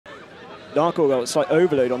Larkhall got a slight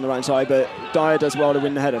overload on the right side, but Dyer does well to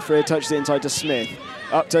win the header. Freer touches the inside to Smith.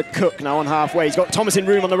 Up to Cook now on halfway. He's got Thomas in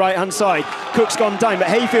room on the right-hand side. Cook's gone down, but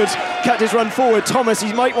Hayfield's kept his run forward. Thomas,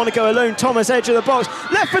 he might want to go alone. Thomas, edge of the box.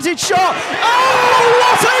 Left-footed shot. Oh,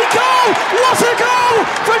 what a goal! What a goal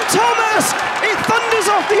from Thomas! It thunders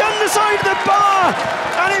off the underside of the bar,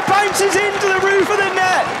 and it bounces into the roof of the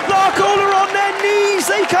net. Larkhall are on their knees.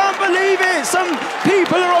 They can't believe it. Some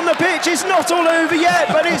people are on the pitch. It's not all over yet,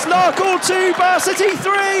 but it's Larkhall 2,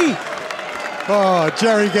 𝑏𝑐𝑳𝑧 3. Oh,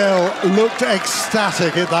 Jerry Gill looked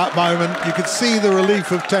ecstatic at that moment. You could see the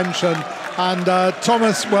relief of tension. And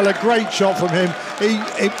Thomas, well, a great shot from him.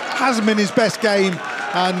 It hasn't been his best game,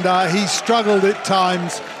 and he struggled at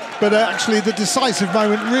times. But actually, the decisive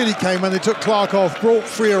moment really came when they took Clark off, brought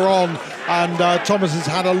Freer on, and Thomas has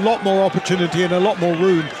had a lot more opportunity and a lot more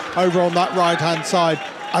room over on that right-hand side.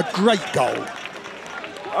 A great goal.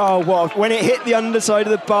 Oh, well, when it hit the underside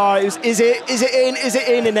of the bar, it was, is it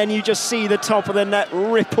in? And then you just see the top of the net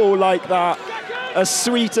ripple like that. A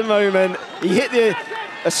sweeter moment. He hit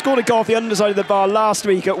scored a goal off the underside of the bar last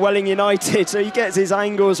week at Welling United, so he gets his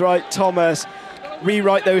angles right, Thomas.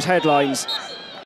 Rewrite those headlines.